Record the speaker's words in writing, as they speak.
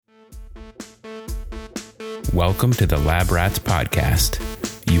Welcome to the Lab Rats podcast.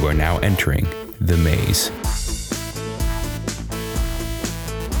 You are now entering the maze.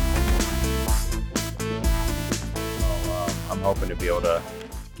 I'm hoping to be able to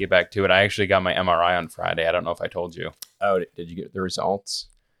get back to it. I actually got my MRI on Friday. I don't know if I told you. Oh, did you get the results?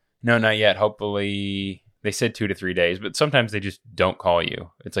 No, not yet. Hopefully, they said 2 to 3 days, but sometimes they just don't call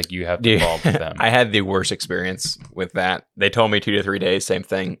you. It's like you have to call with them. I had the worst experience with that. They told me 2 to 3 days, same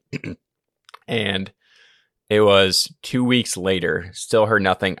thing. And it was 2 weeks later, still heard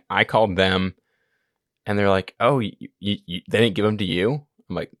nothing. I called them and they're like, oh, they didn't give them to you?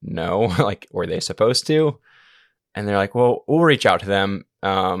 I'm like, no. Like, were they supposed to? And they're like, well, we'll reach out to them.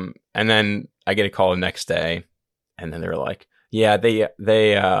 And then I get a call the next day and then they're like, yeah, they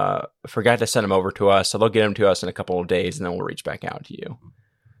forgot to send them over to us. So they'll get them to us in a couple of days and then we'll reach back out to you.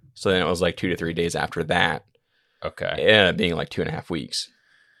 So then it was like 2 to 3 days after that. Okay. It ended up being like 2.5 weeks.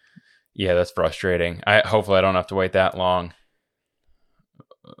 Yeah, that's frustrating. Hopefully I don't have to wait that long.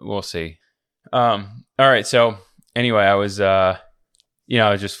 We'll see. All right. So anyway, I was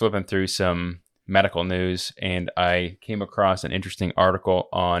just flipping through some medical news and I came across an interesting article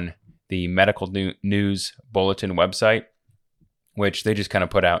on the Medical News Bulletin website, which they just kind of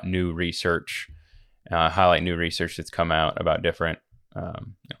put out new research, highlight new research that's come out about different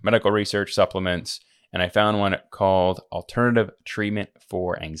medical research, supplements. And I found one called Alternative Treatment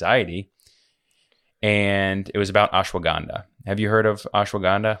for Anxiety. And it was about ashwagandha. Have you heard of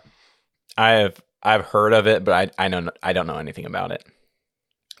ashwagandha? I've heard of it, but I don't know anything about it.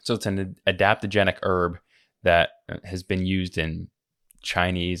 So it's an adaptogenic herb that has been used in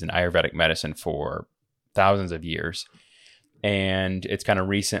Chinese and Ayurvedic medicine for thousands of years. And it's kind of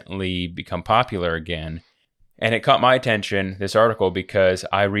recently become popular again. And it caught my attention, this article, because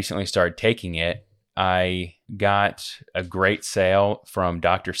I recently started taking it. I got a great sale from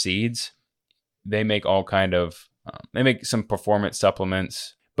Dr. Seeds. They make all kind of, they make some performance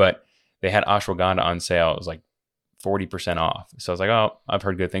supplements, but they had ashwagandha on sale. It was like 40% off. So I was like, oh, I've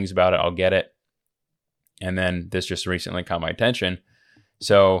heard good things about it. I'll get it. And then this just recently caught my attention.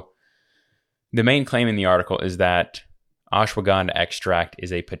 So the main claim in the article is that ashwagandha extract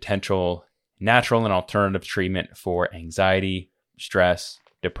is a potential natural and alternative treatment for anxiety, stress,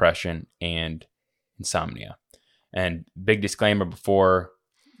 depression, and insomnia. And big disclaimer before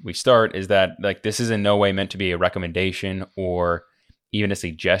we start is that like this is in no way meant to be a recommendation or even a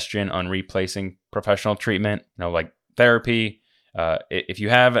suggestion on replacing professional treatment, like therapy. If you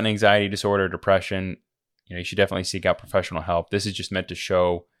have an anxiety disorder, depression, you should definitely seek out professional help. This is just meant to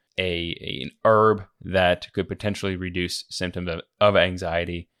show an herb that could potentially reduce symptoms of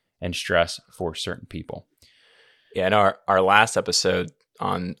anxiety and stress for certain people. Yeah, in our last episode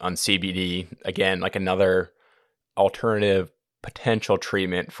on CBD, again, like another alternative potential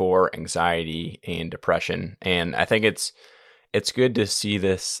treatment for anxiety and depression. And I think it's good to see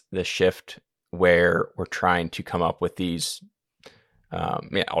this shift where we're trying to come up with these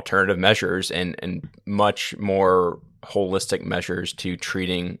alternative measures and much more holistic measures to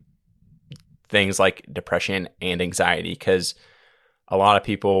treating things like depression and anxiety. Because a lot of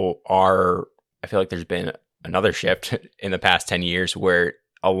people I feel like there's been another shift in the past 10 years where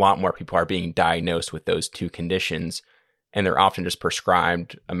a lot more people are being diagnosed with those two conditions and they're often just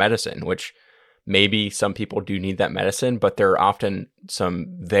prescribed a medicine, which maybe some people do need that medicine, but there are often some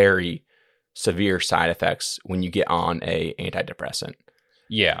very severe side effects when you get on a antidepressant.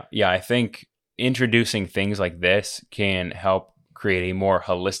 Yeah. I think introducing things like this can help create a more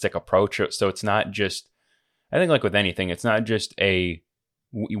holistic approach. So it's not just, I think like with anything, it's not just a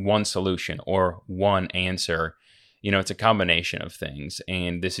one solution or one answer. It's a combination of things.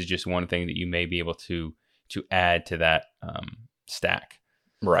 And this is just one thing that you may be able to add to that stack.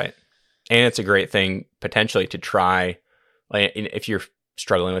 Right. And it's a great thing potentially to try, like if you're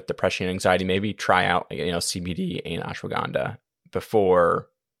struggling with depression and anxiety, maybe try out, CBD and ashwagandha before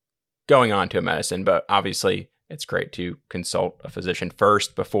going on to a medicine. But obviously it's great to consult a physician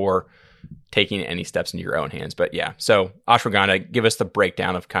first before taking any steps into your own hands. But yeah, so ashwagandha, give us the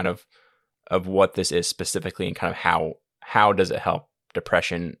breakdown of kind of what this is specifically and kind of how does it help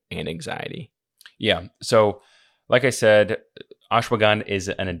depression and anxiety? Yeah. So like I said, ashwagandha is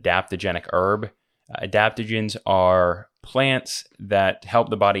an adaptogenic herb. Adaptogens are plants that help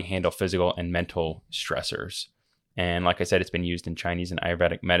the body handle physical and mental stressors. And like I said, it's been used in Chinese and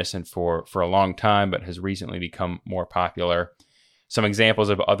Ayurvedic medicine for a long time, but has recently become more popular. Some examples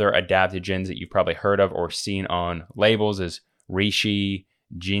of other adaptogens that you've probably heard of or seen on labels is reishi,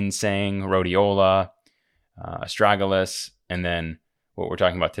 ginseng, rhodiola, astragalus, and then what we're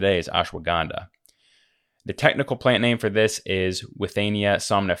talking about today is ashwagandha. The technical plant name for this is Withania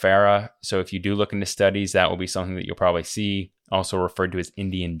somnifera. So if you do look into studies, that will be something that you'll probably see, also referred to as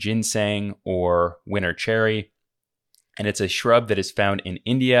Indian ginseng or winter cherry. And it's a shrub that is found in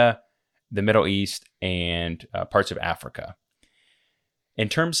India, the Middle East, and parts of Africa. In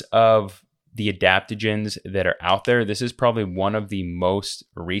terms of the adaptogens that are out there, this is probably one of the most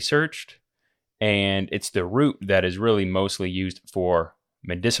researched, and it's the root that is really mostly used for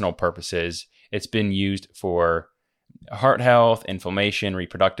medicinal purposes. It's been used for heart health, inflammation,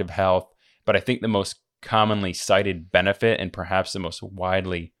 reproductive health, but I think the most commonly cited benefit and perhaps the most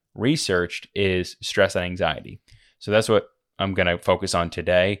widely researched is stress and anxiety. So that's what I'm going to focus on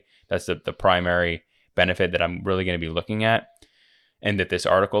today. That's the primary benefit that I'm really going to be looking at and that this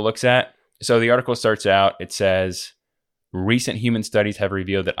article looks at. So the article starts out, it says, recent human studies have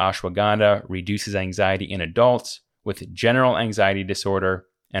revealed that ashwagandha reduces anxiety in adults with general anxiety disorder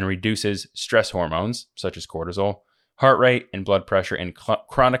and reduces stress hormones, such as cortisol, heart rate, and blood pressure in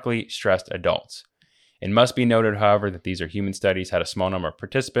chronically stressed adults. It must be noted, however, that these are human studies, had a small number of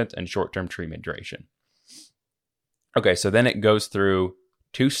participants, and short-term treatment duration. Okay, so then it goes through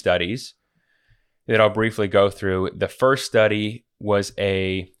 2 studies that I'll briefly go through. The first study was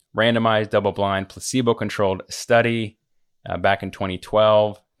a randomized, double-blind, placebo-controlled study back in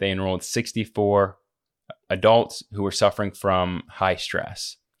 2012. They enrolled 64 adults who were suffering from high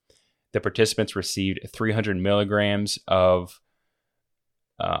stress. The participants received 300 milligrams of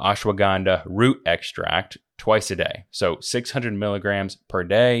ashwagandha root extract twice a day. So 600 milligrams per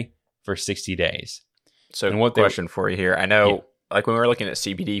day for 60 days. So question for you here. I know, like when we were looking at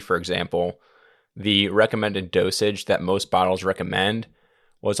CBD, for example, the recommended dosage that most bottles recommend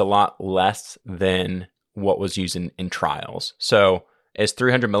was a lot less than what was used in trials. So is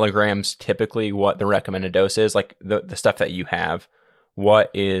 300 milligrams typically what the recommended dose is? Like the stuff that you have,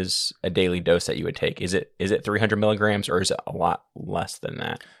 what is a daily dose that you would take? Is it 300 milligrams or is it a lot less than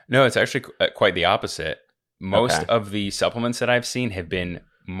that? No, it's actually quite the opposite. Most of the supplements that I've seen have been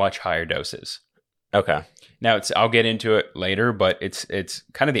much higher doses. Okay. Now I'll get into it later, but it's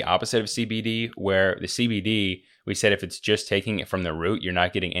kind of the opposite of CBD, where the CBD, we said if it's just taking it from the root, you're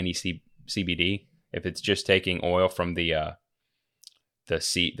not getting any CBD. If it's just taking oil from the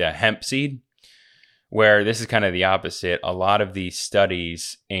hemp seed, where this is kind of the opposite. A lot of these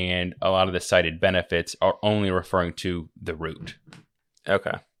studies and a lot of the cited benefits are only referring to the root.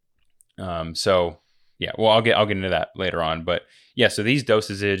 Okay. So yeah, well, I'll get into that later on, but yeah, so these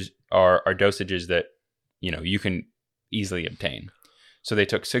dosages are dosages that, you can easily obtain. So they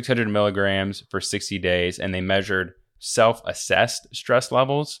took 600 milligrams for 60 days and they measured self-assessed stress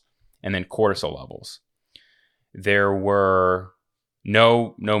levels and then cortisol levels. There were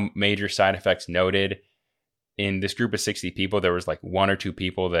no major side effects noted. In this group of 60 people, there was like 1 or 2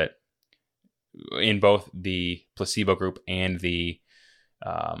 people that in both the placebo group and the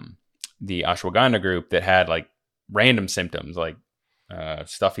ashwagandha group that had like random symptoms like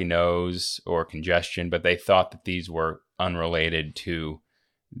stuffy nose or congestion, but they thought that these were unrelated to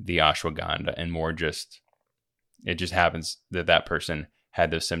the ashwagandha and more just, it just happens that person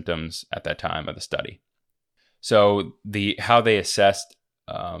had those symptoms at that time of the study. So how they assessed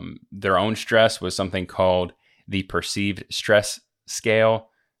their own stress was something called the Perceived Stress Scale,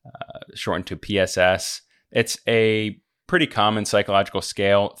 shortened to PSS. It's a pretty common psychological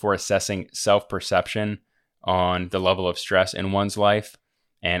scale for assessing self-perception on the level of stress in one's life.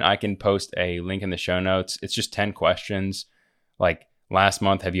 And I can post a link in the show notes. It's just 10 questions. Like, last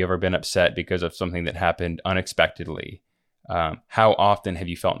month, have you ever been upset because of something that happened unexpectedly? How often have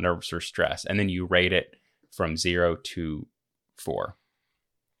you felt nervous or stressed? And then you rate it from 0 to 4,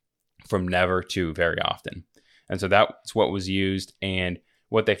 from never to very often. And so that's what was used. And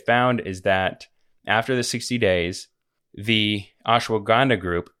what they found is that after the 60 days, the ashwagandha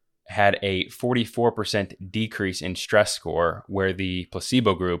group had a 44% decrease in stress score, where the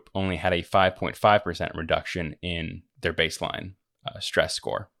placebo group only had a 5.5% reduction in their baseline stress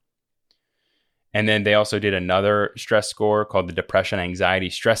score. And then they also did another stress score called the Depression Anxiety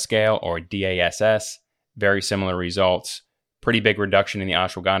Stress Scale, or DASS. Very similar results. Pretty big reduction in the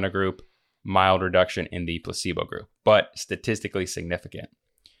ashwagandha group, mild reduction in the placebo group, but statistically significant.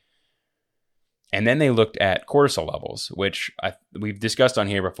 And then they looked at cortisol levels, which we've discussed on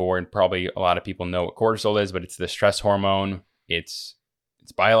here before, and probably a lot of people know what cortisol is, but it's the stress hormone. It's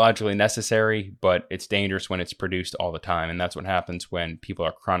biologically necessary, but it's dangerous when it's produced all the time. And that's what happens when people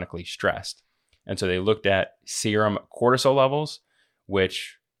are chronically stressed. And so they looked at serum cortisol levels,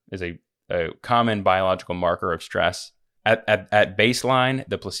 which is a common biological marker of stress. At baseline,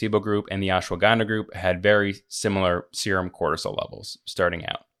 the placebo group and the ashwagandha group had very similar serum cortisol levels starting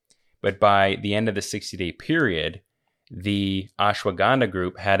out. But by the end of the 60-day period, the ashwagandha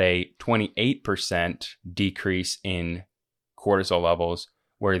group had a 28% decrease in cortisol levels,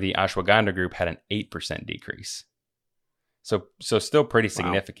 where the ashwagandha group had an 8% decrease. So still pretty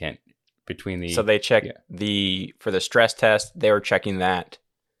significant between the... So they check for the stress test, they were checking that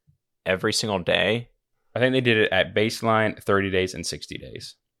every single day? I think they did it at baseline, 30 days, and 60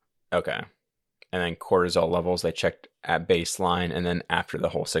 days. Okay. And then cortisol levels, they checked at baseline and then after the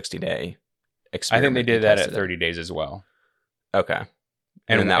whole 60-day experiment. I think they did that at 30 days as well. Okay.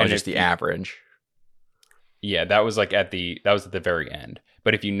 And then that was just the average. Yeah, that was at the very end.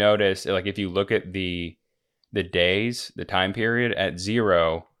 But if you notice, if you look at the days, the time period, at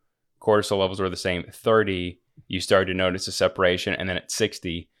 0, cortisol levels were the same. 30, you started to notice a separation, and then at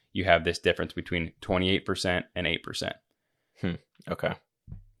 60, you have this difference between 28% and 8%. Okay.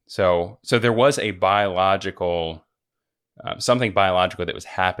 So there was a biological, something biological that was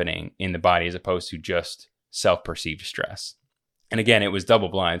happening in the body as opposed to just self-perceived stress. And again, it was double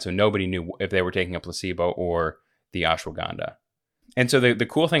blind, so nobody knew if they were taking a placebo or the ashwagandha. And so the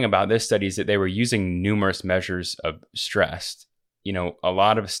cool thing about this study is that they were using numerous measures of stress. A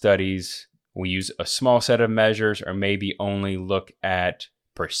lot of studies will use a small set of measures or maybe only look at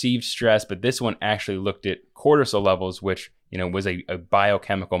perceived stress, but this one actually looked at cortisol levels, which was a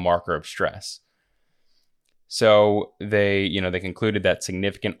biochemical marker of stress. So they concluded that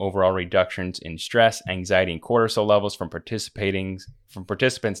significant overall reductions in stress, anxiety, and cortisol levels from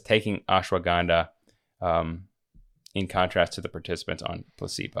participants taking ashwagandha, in contrast to the participants on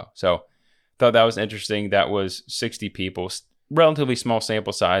placebo. So thought that was interesting. That was 60 people, relatively small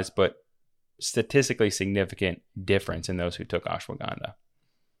sample size, but statistically significant difference in those who took ashwagandha.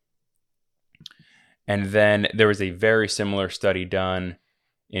 And then there was a very similar study done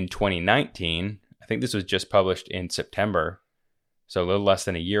in 2019. I think this was just published in September, so a little less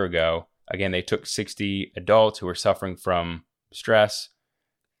than a year ago. Again, they took 60 adults who were suffering from stress,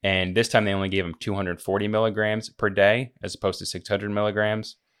 and this time they only gave them 240 milligrams per day as opposed to 600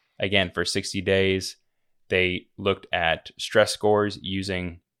 milligrams. Again, for 60 days, they looked at stress scores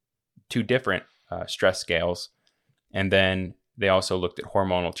using 2 different stress scales, and then they also looked at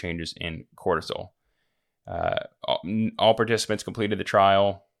hormonal changes in cortisol. All participants completed the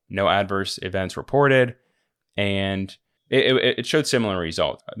trial, no adverse events reported, and it showed similar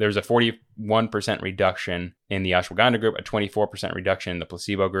results. There's a 41% reduction in the ashwagandha group, a 24% reduction in the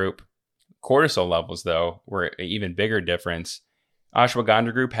placebo group. Cortisol levels, though, were an even bigger difference.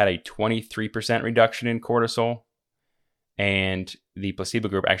 Ashwagandha group had a 23% reduction in cortisol, and the placebo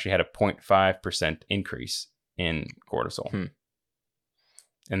group actually had a 0.5% increase in cortisol.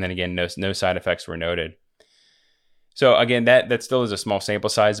 And then again, no side effects were noted. So again, that still is a small sample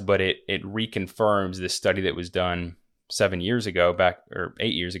size, but it reconfirms this study that was done 8 years ago, back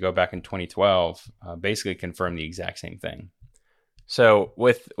in 2012, basically confirmed the exact same thing. So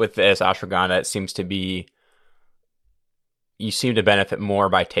with this ashwagandha, it seems to be, you seem to benefit more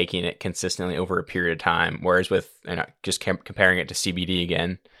by taking it consistently over a period of time. Whereas just comparing it to CBD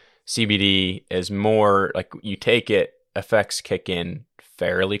again, CBD is more like you take it, effects kick in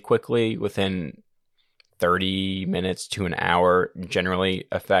fairly quickly within 30 minutes to an hour. Generally,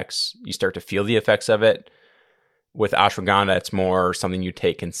 you start to feel the effects of it. With ashwagandha, it's more something you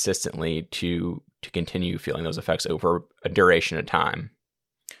take consistently to continue feeling those effects over a duration of time.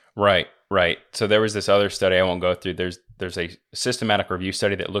 Right. So there was this other study I won't go through. There's a systematic review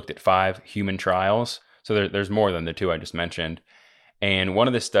study that looked at 5 human trials. So there's more than the 2 I just mentioned. And one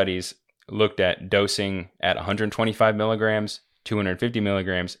of the studies looked at dosing at 125 milligrams, 250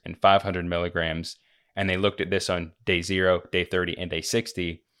 milligrams, and 500 milligrams. And they looked at this on day 0, day 30, and day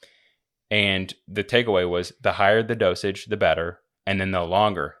 60. And the takeaway was the higher the dosage, the better. And then the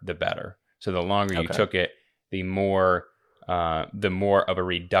longer, the better. So the longer you took it, the more of a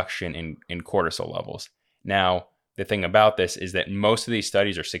reduction in cortisol levels. Now, the thing about this is that most of these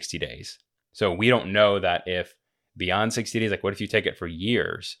studies are 60 days. So we don't know that if beyond 60 days, what if you take it for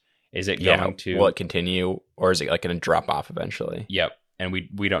years? Is it going to... Will it continue, or is it going to drop off eventually? Yep. And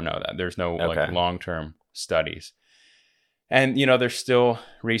we don't know that. There's no long-term studies. And, they're still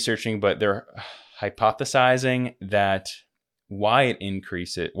researching, but they're hypothesizing that why it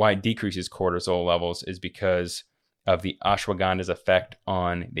decreases cortisol levels is because of the ashwagandha's effect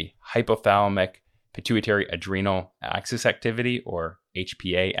on the hypothalamic pituitary adrenal axis activity, or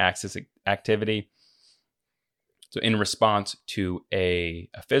HPA axis activity. So in response to a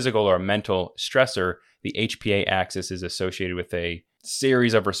physical or a mental stressor, the HPA axis is associated with a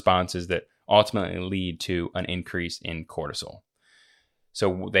series of responses that ultimately lead to an increase in cortisol.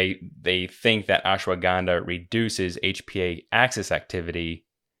 So they think that ashwagandha reduces HPA axis activity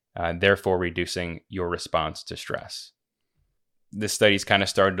therefore reducing your response to stress. This study's kind of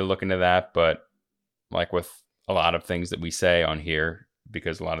started to look into that, but like with a lot of things that we say on here,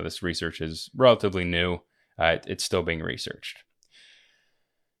 because a lot of this research is relatively new, it's still being researched.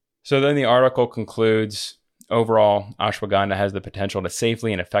 So then the article concludes, overall, ashwagandha has the potential to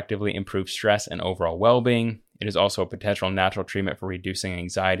safely and effectively improve stress and overall well-being. It is also a potential natural treatment for reducing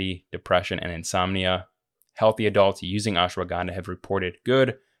anxiety, depression, and insomnia. Healthy adults using ashwagandha have reported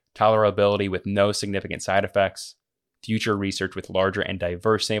good tolerability with no significant side effects. Future research with larger and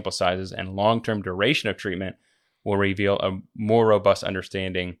diverse sample sizes and long-term duration of treatment will reveal a more robust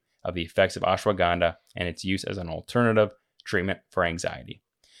understanding of the effects of ashwagandha and its use as an alternative treatment for anxiety.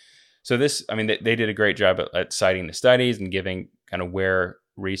 So this, I mean, they did a great job at citing the studies and giving kind of where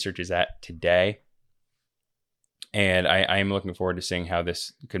research is at today. And I am looking forward to seeing how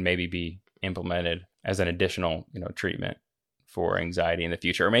this could maybe be implemented as an additional, treatment for anxiety in the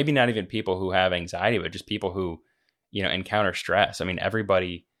future, or maybe not even people who have anxiety, but just people who, encounter stress. I mean,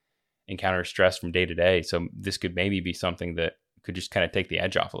 everybody encounters stress from day to day. So this could maybe be something that could just kind of take the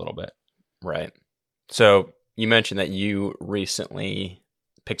edge off a little bit. Right. So you mentioned that you recently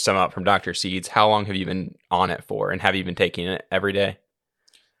picked some up from Dr. Seeds. How long have you been on it for? And have you been taking it every day?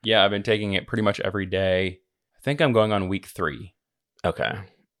 Yeah, I've been taking it pretty much every day. I think I'm going on week 3. Okay.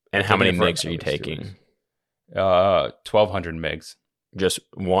 And how many mgs are you taking? 1,200 mgs. Just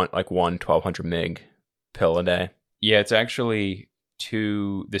one 1,200 mg pill a day? Yeah, it's actually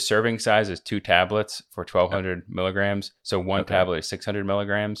the serving size is 2 tablets for 1,200 milligrams. So one tablet is 600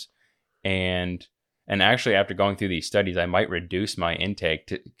 milligrams. And actually, after going through these studies, I might reduce my intake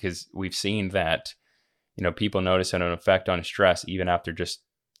because we've seen that, people notice an effect on stress even after just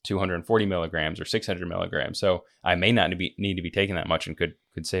 240 milligrams or 600 milligrams. So I may not need to be taking that much and could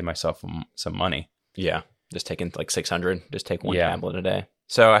save myself some money. Yeah. Just taking like 600, just take one tablet a day.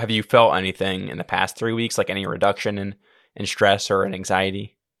 So have you felt anything in the past 3 weeks, like any reduction in stress or in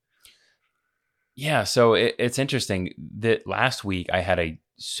anxiety? Yeah. So it's interesting that last week I had a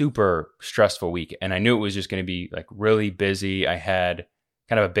super stressful week and I knew it was just going to be like really busy. I had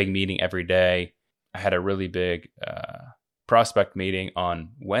kind of a big meeting every day. I had a really big prospect meeting on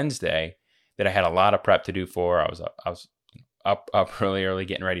Wednesday that I had a lot of prep to do for. I was up really early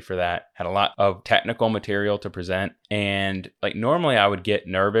getting ready for that. Had a lot of technical material to present. And like normally I would get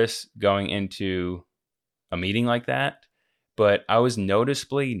nervous going into a meeting like that, but I was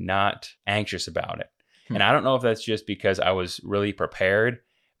noticeably not anxious about it. And I don't know if that's just because I was really prepared,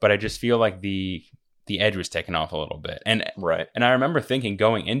 but I just feel like the edge was taken off a little bit. And right. And I remember thinking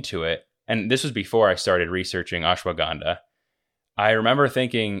going into it, and this was before I started researching ashwagandha, I remember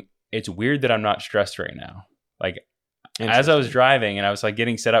thinking, it's weird that I'm not stressed right now. Like as I was driving and I was like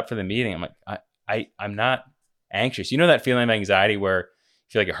getting set up for the meeting, I'm like, I'm not anxious. You know that feeling of anxiety where you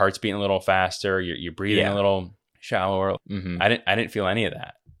feel like your heart's beating a little faster, you're breathing a little shallower. Mm-hmm. I didn't feel any of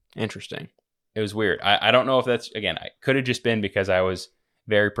that. Interesting. It was weird. I don't know if that's, again, I could have just been because I was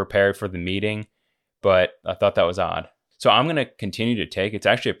very prepared for the meeting, but I thought that was odd. So I'm going to continue to take, it's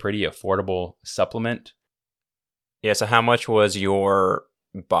actually a pretty affordable supplement. Yeah. So how much was your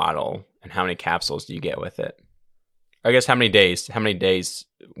bottle and how many capsules do you get with it? I guess how many days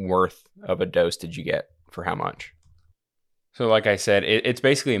worth of a dose did you get for how much? So like I said, it's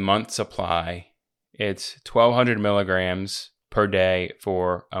basically a month supply. It's 1,200 milligrams per day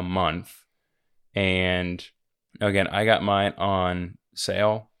for a month. And again, I got mine on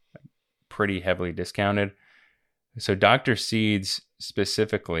sale, pretty heavily discounted. So Dr. Seeds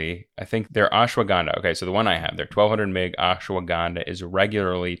specifically, I think their ashwagandha. Okay, so the one I have, their 1,200 mg ashwagandha is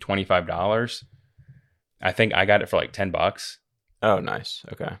regularly $25. I think I got it for like $10. Oh, nice.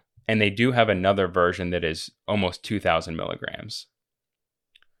 Okay. And they do have another version that is almost 2,000 milligrams.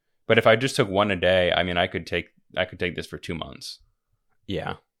 But if I just took one a day, I mean, I could take this for 2 months.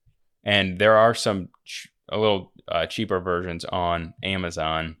 Yeah. And there are some a little cheaper versions on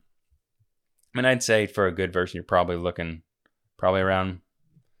Amazon. And I'd say for a good version, you're probably looking around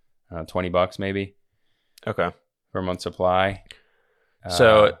 $20 maybe. Okay. For a month supply.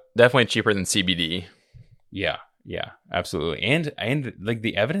 So definitely cheaper than CBD. Yeah, absolutely. And like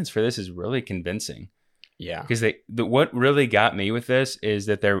the evidence for this is really convincing. Yeah. Because what really got me with this is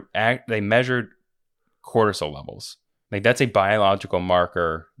that they measured cortisol levels. Like that's a biological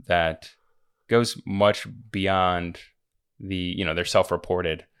marker that goes much beyond their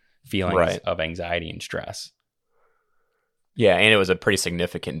self-reported feelings of anxiety and stress. Yeah, and it was a pretty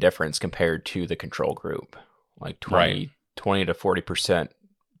significant difference compared to the control group. Like 20 to 40%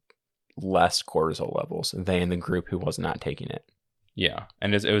 less cortisol levels than the group who was not taking it. Yeah,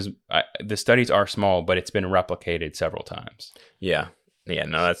 and it was the studies are small, but it's been replicated several times. Yeah, Yeah,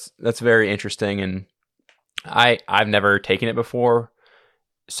 no, that's very interesting, and I've never taken it before,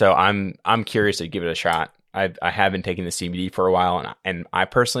 so I'm curious to give it a shot. I have been taking the CBD for a while, and I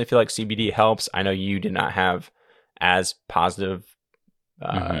personally feel like CBD helps. I know you did not have as positive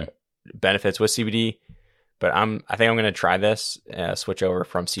benefits with CBD, but I think I'm going to try this, switch over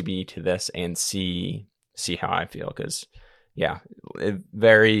from CBD to this, and see how I feel, because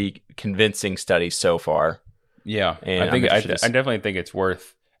very convincing study so far. Yeah, and I definitely think it's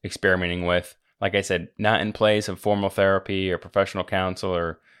worth experimenting with. Like I said, not in place of formal therapy or professional counsel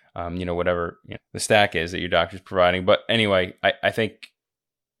or whatever the stack is that your doctor's providing. But anyway, I think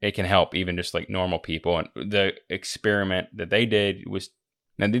it can help even just like normal people. And the experiment that they did was,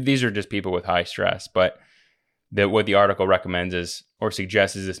 now these are just people with high stress, but what the article recommends is, or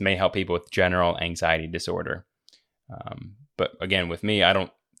suggests, is this may help people with general anxiety disorder. But again, with me, I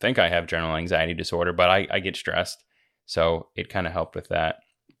don't think I have general anxiety disorder, but I get stressed. So it kind of helped with that.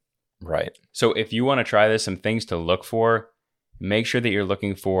 Right. So if you want to try this, some things to look for, make sure that you're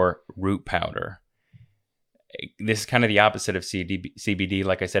looking for root powder. This is kind of the opposite of CBD,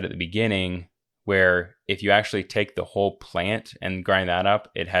 like I said at the beginning, where if you actually take the whole plant and grind that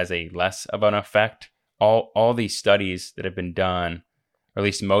up, it has a less of an effect. All these studies that have been done, or at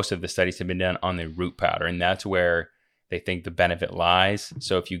least most of the studies have been done on the root powder, and that's where they think the benefit lies.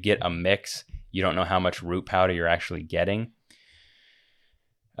 So if you get a mix, you don't know how much root powder you're actually getting.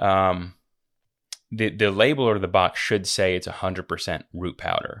 The label or the box should say it's 100% root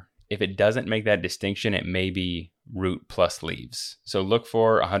powder. If it doesn't make that distinction, it may be root plus leaves. So look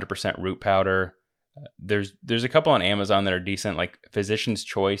for 100% root powder. There's a couple on Amazon that are decent, like Physician's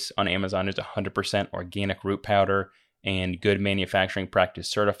Choice on Amazon is 100% organic root powder and Good Manufacturing Practice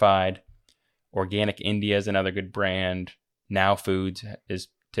certified. Organic India is another good brand. Now Foods is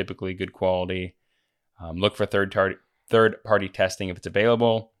typically good quality. Look for third-party testing if it's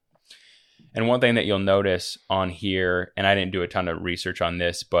available. And one thing that you'll notice on here, and I didn't do a ton of research on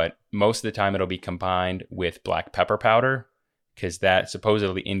this, but most of the time it'll be combined with black pepper powder, because that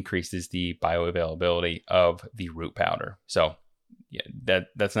supposedly increases the bioavailability of the root powder. So yeah,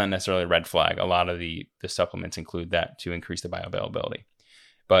 that's not necessarily a red flag. A lot of the supplements include that to increase the bioavailability.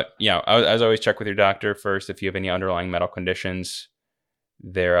 But as always, check with your doctor first if you have any underlying medical conditions.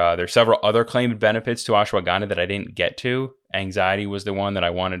 There's several other claimed benefits to ashwagandha that I didn't get to. Anxiety was the one that I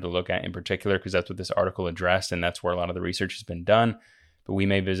wanted to look at in particular, because that's what this article addressed, and that's where a lot of the research has been done. But we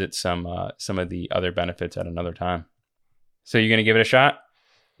may visit some of the other benefits at another time. So you're going to give it a shot?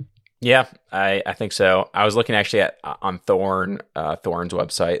 Yeah, I think so. I was looking actually on Thorne's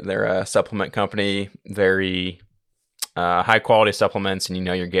website. They're a supplement company, very high quality supplements, and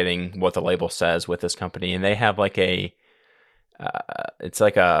you're getting what the label says with this company. And they have like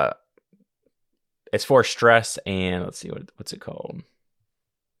it's for stress and let's see what's it called.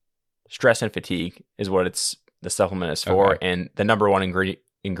 Stress and fatigue is what the supplement is for, okay. And the number one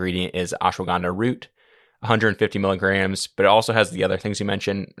ingredient is ashwagandha root, 150 milligrams. But it also has the other things you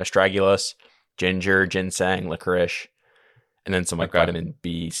mentioned: astragalus, ginger, ginseng, licorice, and then some vitamin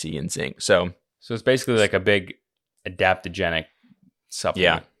B, C, and zinc. So it's basically like a big adaptogenic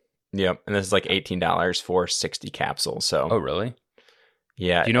supplement. Yeah. And this is like $18 for 60 capsules. So. Oh, really?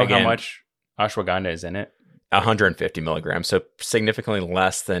 Yeah. Do you know how much ashwagandha is in it? 150 milligrams. So significantly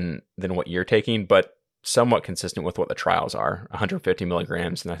less than what you're taking, but somewhat consistent with what the trials are. 150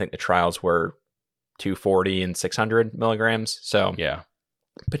 milligrams. And I think the trials were 240 and 600 milligrams. So yeah,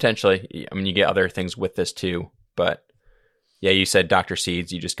 potentially, I mean, you get other things with this too, but yeah, you said Dr.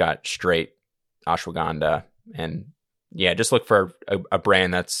 Seeds, you just got straight ashwagandha, and yeah, just look for a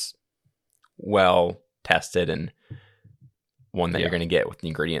brand that's well tested and one that you're going to get what the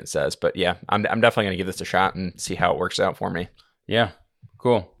ingredient says. But yeah, I'm definitely going to give this a shot and see how it works out for me. Yeah,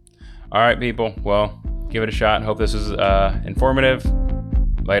 cool. All right, people. Well, give it a shot. Hope this was informative.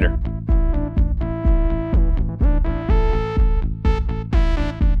 Later.